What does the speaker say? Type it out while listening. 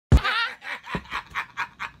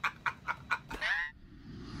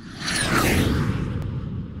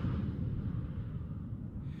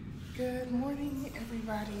Good morning,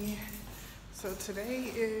 everybody. So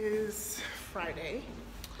today is Friday,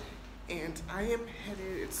 and I am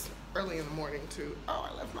headed, it's early in the morning too. Oh,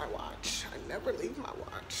 I left my watch. I never leave my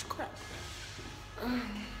watch. Crap. I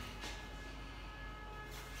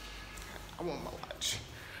want my watch.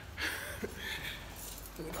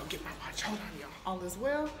 Let me go get my watch. Hold on, y'all. All is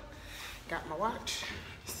well. Got my watch.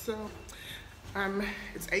 So,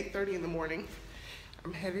 it's 8:30 in the morning.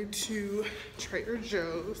 I'm headed to Trader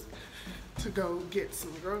Joe's to go get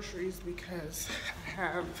some groceries because I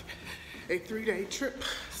have a 3-day trip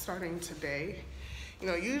starting today. You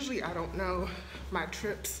know, usually I don't know my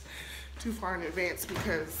trips too far in advance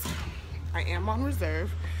because I am on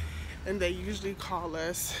reserve, and they usually call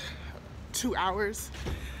us 2 hours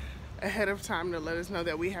ahead of time to let us know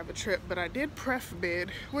that we have a trip. But I did pref bid,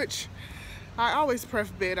 which I always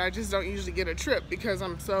pref bid. I just don't usually get a trip because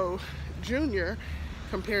I'm so junior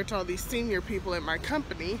compared to all these senior people in my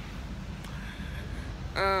company.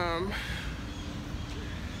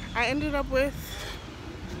 I ended up with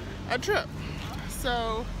a trip.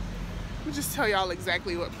 So let me just tell y'all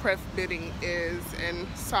exactly what pref bidding is, and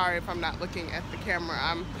sorry if I'm not looking at the camera.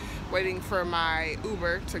 I'm waiting for my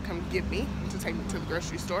Uber to come get me, to take me to the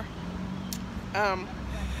grocery store.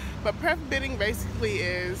 But pref bidding basically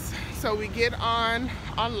is, so we get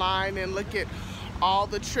online and look at all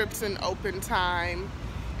the trips in open time,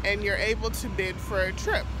 and you're able to bid for a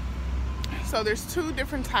trip. So there's two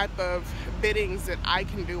different type of biddings that I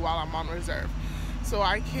can do while I'm on reserve. So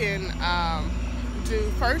I can do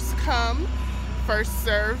first come, first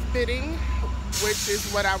serve bidding, which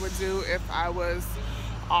is what I would do if I was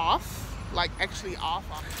off, like actually off.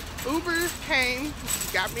 Uber came,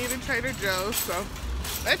 got me to Trader Joe's, so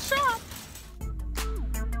let's shop.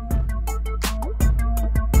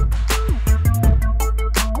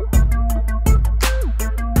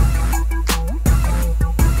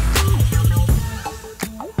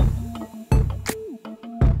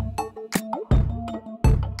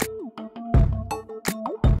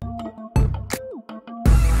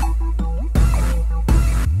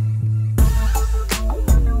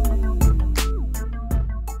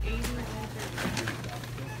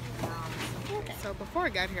 Before I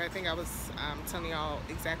got here, I think I was telling y'all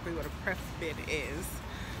exactly what a pref bid is.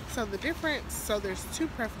 So the difference, so there's two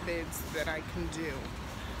pref bids that I can do.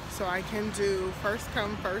 So I can do first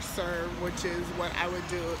come, first serve, which is what I would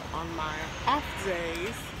do on my off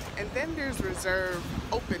days. And then there's reserve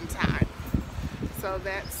open time. So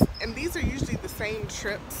that's, and these are usually the same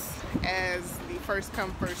trips as the first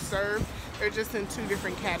come, first serve. They're just in two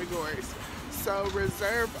different categories. So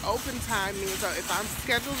reserve open time means, so if I'm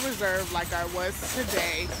scheduled reserve like I was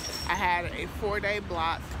today, I had a 4-day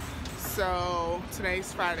block. So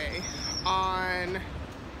today's Friday. On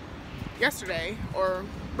yesterday, or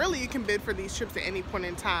really you can bid for these trips at any point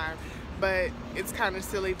in time, but it's kind of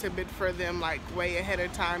silly to bid for them like way ahead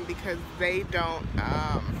of time because they don't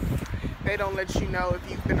let you know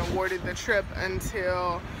if you've been awarded the trip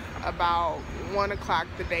until about 1 o'clock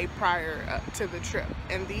the day prior to the trip.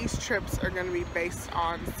 And these trips are going to be based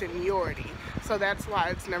on seniority, so that's why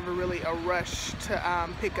it's never really a rush to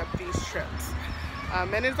pick up these trips.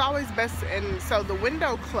 And it's always best, and so the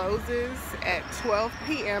window closes at 12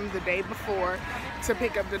 p.m. the day before to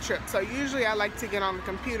pick up the trip. So usually I like to get on the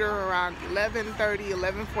computer around 11:30,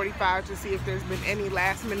 11:45 to see if there's been any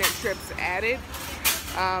last minute trips added,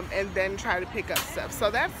 and then try to pick up stuff.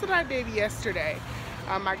 So that's what I did yesterday.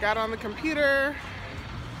 I got on the computer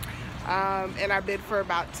and I bid for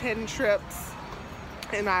about 10 trips,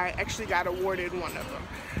 and I actually got awarded one of them.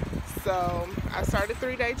 So I started a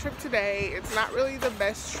 3-day trip today. It's not really the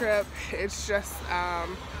best trip. It's just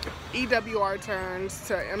EWR turns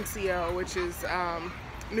to MCO, which is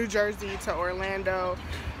New Jersey to Orlando.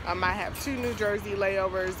 I have 2 New Jersey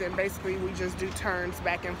layovers, and basically we just do turns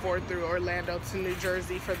back and forth through Orlando to New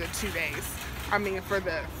Jersey for the 2 days. I mean, for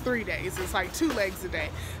the 3 days. It's like 2 legs a day.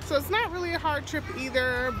 So it's not really a hard trip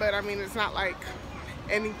either, but I mean, it's not like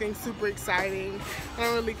anything super exciting. I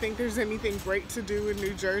don't really think there's anything great to do in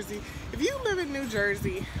New Jersey. If you live in New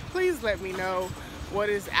Jersey, please let me know what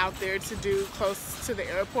is out there to do close to the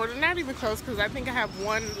airport. And not even close, because I think I have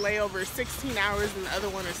one layover 16 hours and the other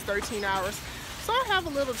one is 13 hours. So I have a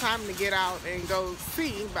little time to get out and go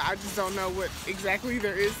see, but I just don't know what exactly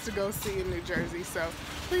there is to go see in New Jersey. So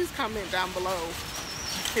please comment down below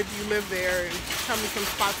if you live there and tell me some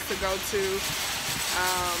spots to go to.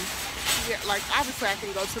 Yeah, like obviously I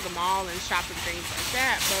can go to the mall and shop and things like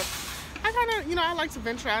that, but I kind of, you know, I like to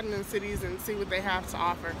venture out in the cities and see what they have to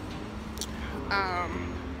offer. I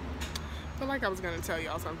feel like I was going to tell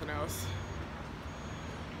y'all something else.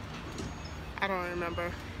 I don't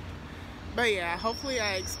remember. But yeah, hopefully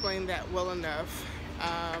I explained that well enough.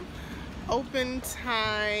 Open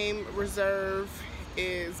time reserve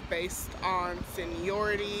is based on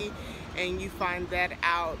seniority, and you find that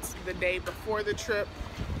out the day before the trip.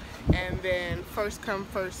 And then first come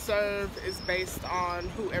first serve is based on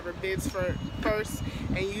whoever bids for first,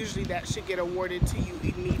 and usually that should get awarded to you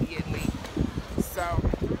immediately. So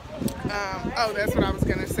oh, that's what I was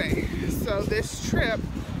gonna say. So this trip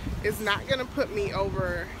is not gonna put me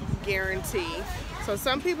over guarantee. So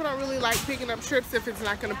some people don't really like picking up trips if it's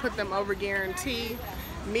not gonna put them over guarantee.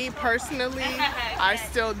 Me personally, I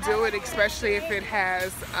still do it, especially if it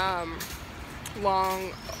has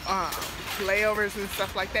long layovers and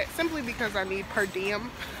stuff like that, simply because I need per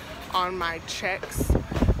diem on my checks.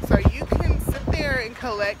 So you can sit there and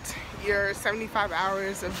collect your 75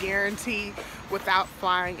 hours of guarantee without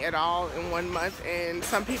flying at all in 1 month, and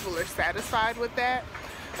some people are satisfied with that.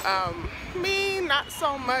 Me, not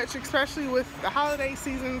so much, especially with the holiday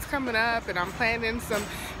seasons coming up and I'm planning some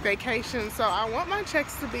vacations, so I want my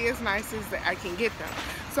checks to be as nice as I can get them.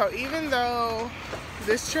 So even though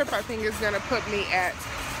this trip I think is going to put me at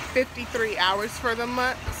 53 hours for the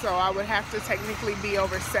month, so I would have to technically be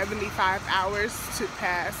over 75 hours to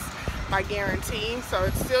pass my guarantee. So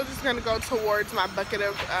it's still just going to go towards my bucket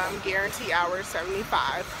of guarantee hours,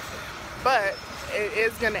 75. But it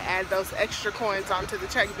is going to add those extra coins onto the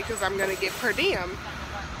check because I'm going to get per diem.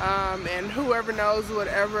 And whoever knows,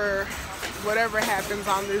 whatever happens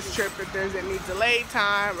on this trip, if there's any delay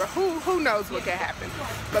time or who knows what can happen.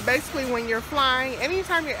 But basically when you're flying,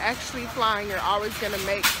 anytime you're actually flying, you're always going to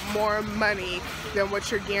make more money than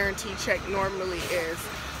what your guarantee check normally is.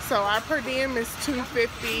 So our per diem is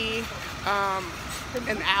 $2.50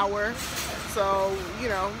 an hour. So, you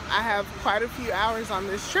know, I have quite a few hours on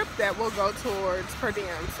this trip that will go towards per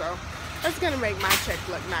diem. So that's going to make my check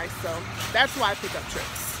look nice. So that's why I pick up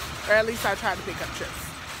trips. Or at least I try to pick up trips.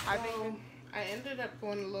 I ended up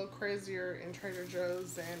going a little crazier in Trader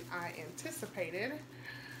Joe's than I anticipated.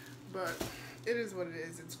 But it is what it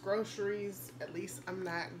is. It's groceries. At least I'm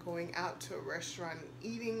not going out to a restaurant and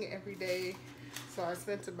eating every day. So I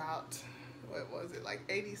spent about, what was it, like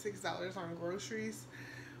 $86 on groceries,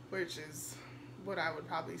 which is what I would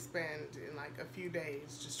probably spend in like a few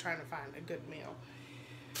days just trying to find a good meal.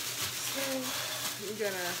 So I'm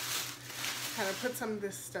gonna kind of put some of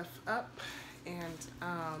this stuff up and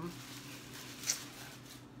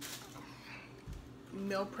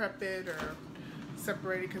meal prep it or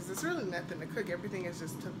separate it, because it's really nothing to cook. Everything is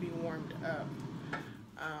just to be warmed up.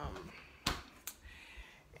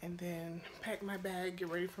 And then pack my bag, get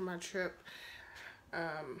ready for my trip.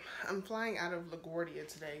 I'm flying out of LaGuardia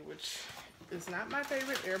today, which is not my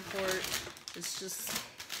favorite airport. It's just,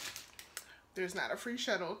 there's not a free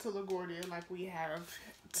shuttle to LaGuardia like we have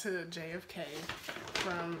to JFK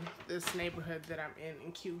from this neighborhood that I'm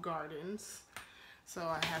in Kew Gardens. So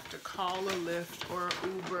I have to call a Lyft or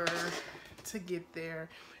Uber to get there.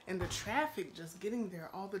 And the traffic just getting there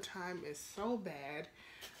all the time is so bad.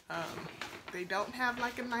 They don't have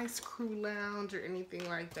like a nice crew lounge or anything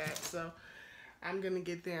like that. So I'm gonna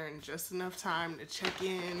get there in just enough time to check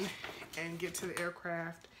in and get to the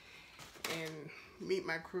aircraft and meet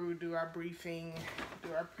my crew, do our briefing, do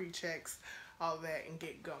our pre-checks, all that, and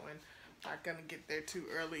get going. Not gonna get there too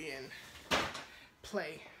early and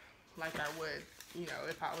play like I would, you know,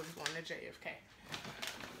 if I was going to JFK.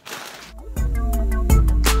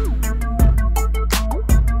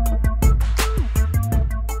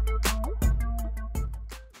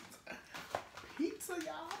 Pizza,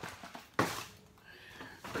 y'all.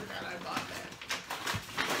 Forgot I bought that.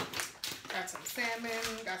 Got some salmon,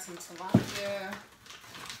 got some tilapia,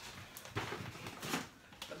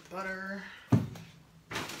 the butter.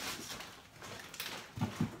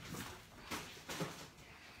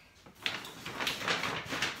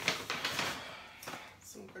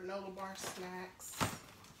 Some granola bar snacks.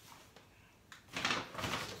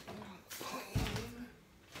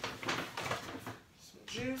 Some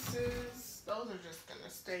juices. Those are just gonna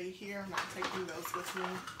stay here. I'm not taking those with me.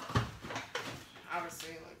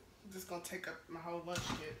 Obviously, like, just gonna take up my whole lunch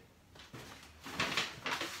kit.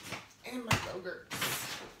 And my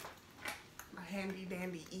yogurts. My handy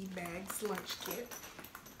dandy e-bags lunch kit.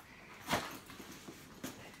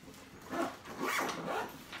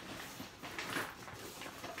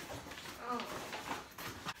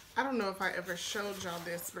 I don't know if I ever showed y'all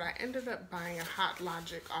this, but I ended up buying a Hot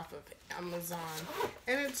Logic off of Amazon,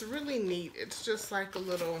 and it's really neat. It's just like a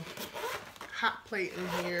little hot plate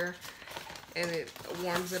in here, and it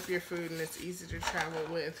warms up your food, and it's easy to travel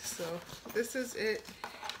with. So this is it.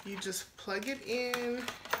 You just plug it in,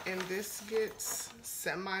 and this gets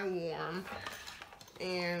semi-warm,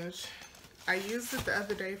 and I used it the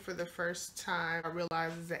other day for the first time. I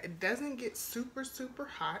realized that it doesn't get super, super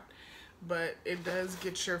hot, but it does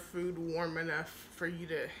get your food warm enough for you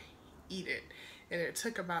to eat it. And it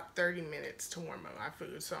took about 30 minutes to warm up my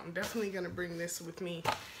food. So I'm definitely gonna bring this with me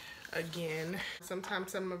again.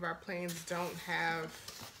 Sometimes some of our planes don't have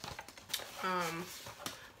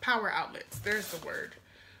power outlets. There's the word.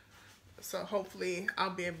 So hopefully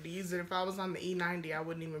I'll be able to use it. If I was on the E90, I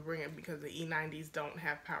wouldn't even bring it because the E90s don't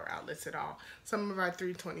have power outlets at all. Some of our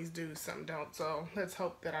 320s do, some don't. So let's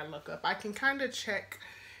hope that I look up. I can kind of check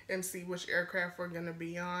and see which aircraft we're going to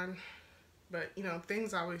be on. But, you know,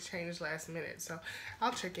 things always change last minute. So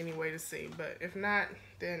I'll check anyway to see. But if not,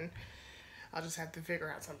 then I'll just have to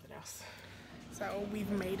figure out something else. So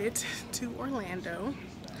we've made it to Orlando.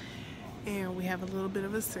 And we have a little bit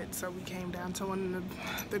of a sit, so we came down to one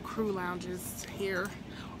of the crew lounges here.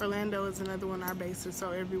 Orlando is another one of our bases,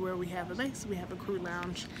 so everywhere we have a base, we have a crew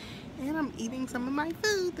lounge. And I'm eating some of my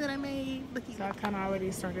food that I made. Looky. So I kind of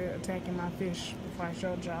already started attacking my fish before I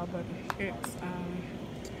showed y'all, but it's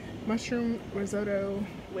mushroom risotto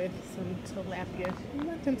with some tilapia.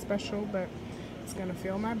 Nothing special, but it's gonna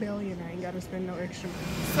fill my belly and I ain't gotta spend no extra money.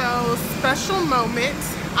 So, special moment.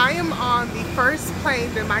 I am on the first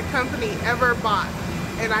plane that my company ever bought.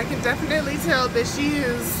 And I can definitely tell that she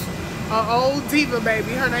is an old diva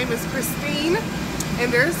baby. Her name is Christine.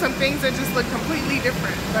 And there's some things that just look completely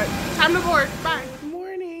different. But time to board. Bye. Good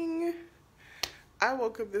morning. I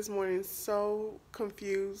woke up this morning so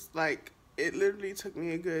confused. Like, it literally took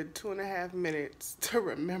me a good 2.5 minutes to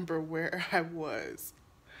remember where I was.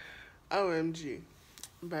 OMG.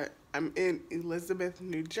 But I'm in Elizabeth,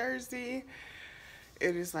 New Jersey.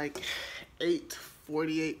 It is like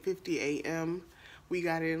 8:50 a.m. We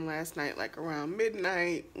got in last night like around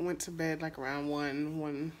midnight. Went to bed like around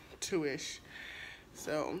 2-ish.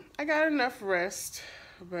 So I got enough rest,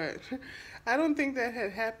 but I don't think that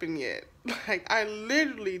had happened yet. Like, I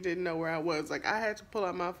literally didn't know where I was. Like, I had to pull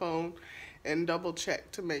out my phone and double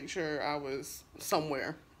check to make sure I was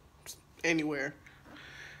somewhere, anywhere.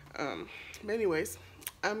 But anyways,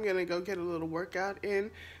 I'm gonna go get a little workout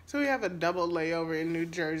in. So we have a double layover in New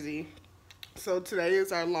Jersey. So today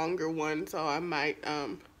is our longer one. So I might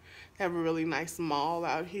have a really nice mall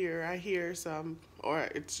out here, I hear. Or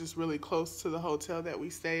it's just really close to the hotel that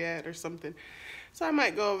we stay at or something. So I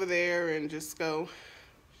might go over there and just go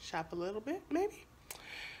shop a little bit, maybe.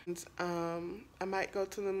 And, I might go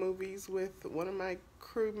to the movies with one of my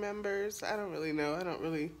crew members. I don't really know. I don't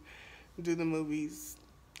really do the movies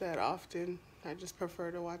that often. I just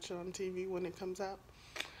prefer to watch it on TV when it comes out.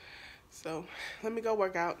 So let me go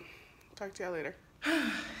work out. Talk to y'all later.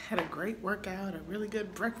 Had a great workout, a really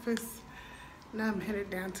good breakfast. Now I'm headed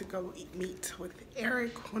down to go eat meat with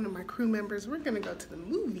Eric, one of my crew members. We're gonna go to the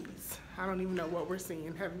movies. I don't even know what we're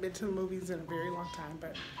seeing. Haven't been to the movies in a very long time,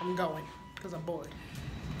 but I'm going because I'm bored.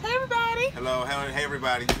 Hey everybody. Hello, hey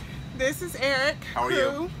everybody. This is Eric. How are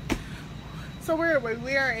you? So where are we?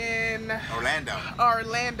 We are in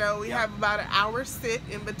Orlando. We have about an hour sit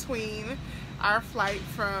in between our flight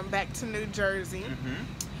from back to New Jersey.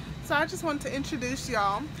 So I just wanted to introduce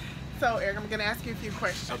y'all. So Eric, I'm gonna ask you a few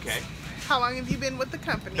questions. Okay. How long have you been with the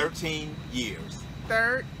company? 13 years.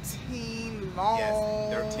 13 long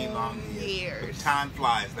Yes, 13 long years. Time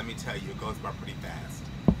flies, let me tell you. It goes by pretty fast.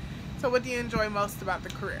 So what do you enjoy most about the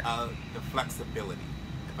career? The flexibility.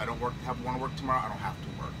 If I don't want to work tomorrow, I don't have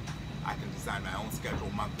to work. I can design my own schedule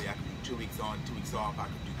monthly. I can do 2 weeks on, 2 weeks off. I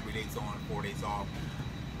can do 3 days on, 4 days off.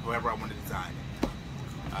 However I want to design it.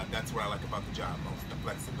 That's what I like about the job most, the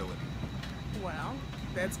flexibility. Well,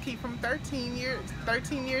 that's key from 13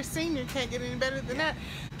 years senior. Can't get any better than that.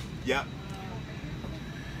 Yep.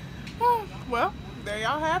 Oh, well, there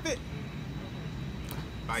y'all have it.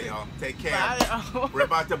 Bye y'all. Take care. Bye y'all. We're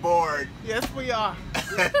about to board. Yes, we are.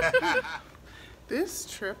 This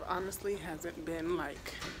trip honestly hasn't been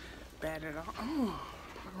like bad at all. Oh,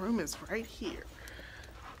 my room is right here.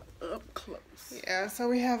 Up close. Yeah, so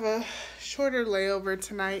we have a shorter layover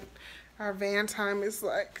tonight. Our van time is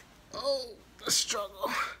like, oh, the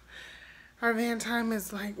struggle. Our van time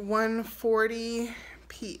is like 1:40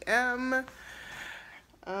 p.m.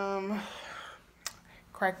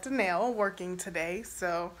 Cracked a nail working today,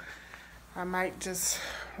 so I might just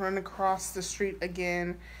run across the street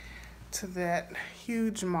again to that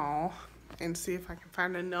huge mall and see if I can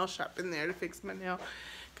find a nail shop in there to fix my nail,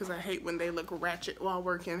 because I hate when they look ratchet while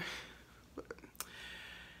working. But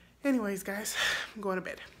anyways, guys, I'm going to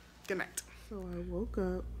bed. Good night. So I woke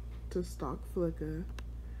up to stalk Flickr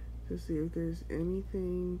to see if there's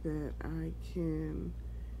anything that I can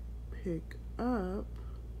pick up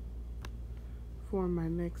for my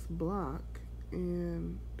next block.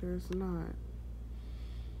 and there's not.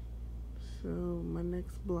 So my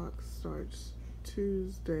next block starts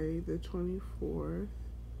Tuesday the 24th.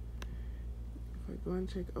 If I go and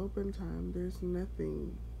check open time, there's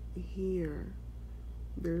nothing here.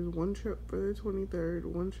 There's one trip for the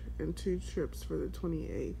 23rd, and 2 trips for the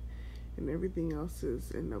 28th, and everything else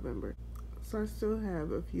is in November. So I still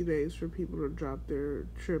have a few days for people to drop their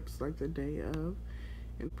trips like the day of,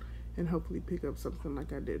 and hopefully pick up something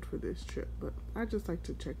like I did for this trip. But I just like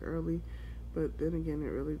to check early, but then again, it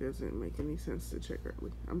really doesn't make any sense to check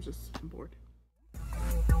early. I'm just bored.